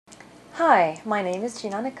Hi, my name is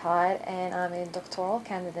Ghina Nakad and I'm a doctoral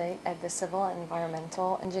candidate at the Civil and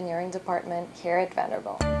Environmental Engineering Department here at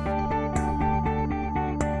Vanderbilt.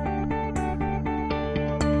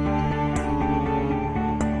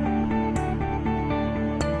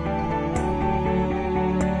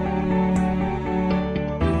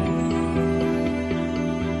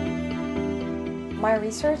 My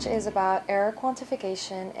research is about error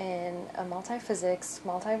quantification in multi-physics,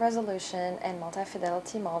 multi-resolution, and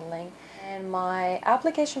multi-fidelity modeling. And my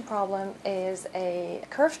application problem is a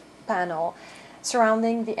curved panel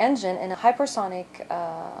surrounding the engine in a hypersonic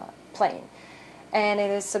plane. And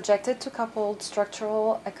it is subjected to coupled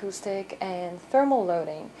structural, acoustic, and thermal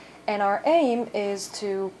loading. And our aim is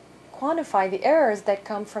to quantify the errors that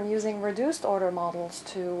come from using reduced order models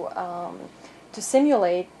to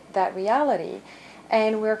simulate that reality.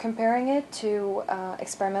 And we're comparing it to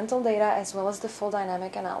experimental data as well as the full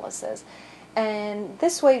dynamic analysis. And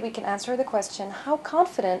this way we can answer the question, how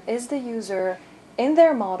confident is the user in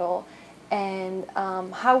their model, and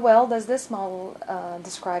how well does this model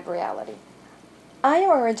describe reality? I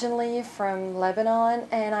am originally from Lebanon,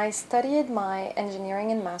 and I studied my engineering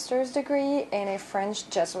and master's degree in a French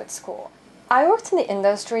Jesuit school. I worked in the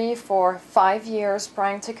industry for 5 years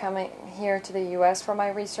prior to coming here to the US for my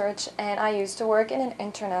research, and I used to work in an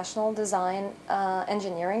international design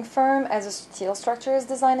engineering firm as a steel structures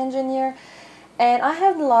design engineer. And I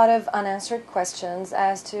had a lot of unanswered questions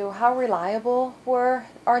as to how reliable were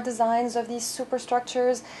our designs of these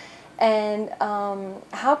superstructures, and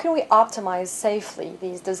how can we optimize safely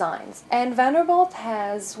these designs. And Vanderbilt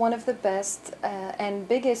has one of the best and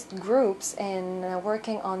biggest groups in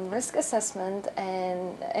working on risk assessment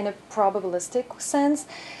and in a probabilistic sense.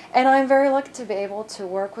 And I'm very lucky to be able to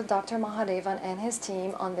work with Dr. Mahadevan and his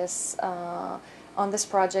team on this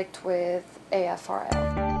project with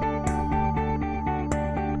AFRL.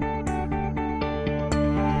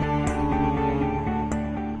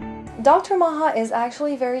 Dr. Maha is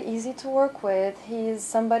actually very easy to work with. He's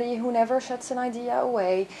somebody who never shuts an idea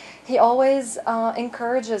away. He always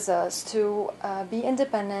encourages us to be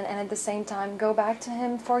independent and at the same time go back to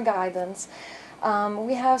him for guidance.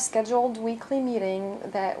 We have scheduled weekly meetings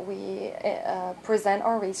that we present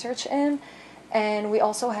our research in, and we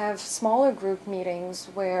also have smaller group meetings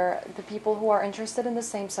where the people who are interested in the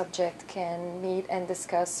same subject can meet and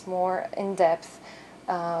discuss more in depth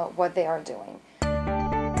what they are doing.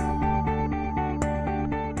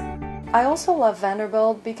 I also love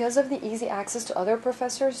Vanderbilt because of the easy access to other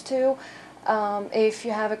professors too. If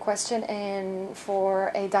you have a question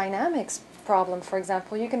for a dynamics problem, for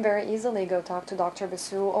example, you can very easily go talk to Dr.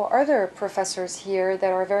 Basu or other professors here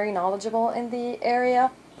that are very knowledgeable in the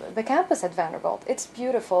area. The campus at Vanderbilt, it's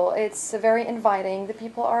beautiful, it's very inviting, the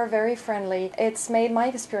people are very friendly. It's made my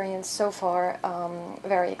experience so far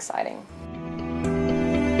very exciting.